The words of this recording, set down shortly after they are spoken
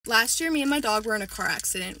Last year, me and my dog were in a car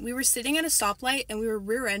accident. We were sitting at a stoplight and we were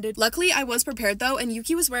rear-ended. Luckily, I was prepared though, and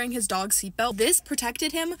Yuki was wearing his dog's seatbelt. This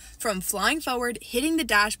protected him from flying forward, hitting the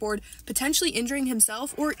dashboard, potentially injuring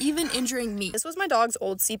himself, or even injuring me. This was my dog's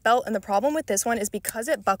old seatbelt, and the problem with this one is because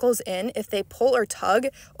it buckles in, if they pull or tug,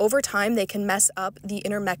 over time they can mess up the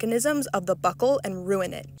inner mechanisms of the buckle and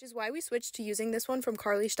ruin it. Which is why we switched to using this one from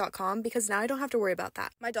carleash.com, because now I don't have to worry about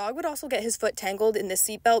that. My dog would also get his foot tangled in this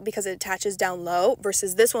seatbelt because it attaches down low,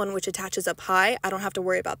 versus this one which attaches up high. I don't have to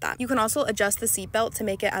worry about that. You can also adjust the seatbelt to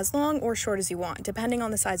make it as long or short as you want, depending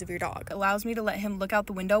on the size of your dog. It allows me to let him look out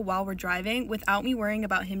the window while we're driving without me worrying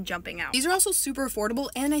about him jumping out. These are also super affordable,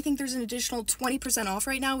 and I think there's an additional 20% off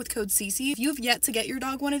right now with code CC. If you have yet to get your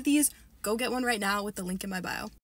dog one of these, go get one right now with the link in my bio.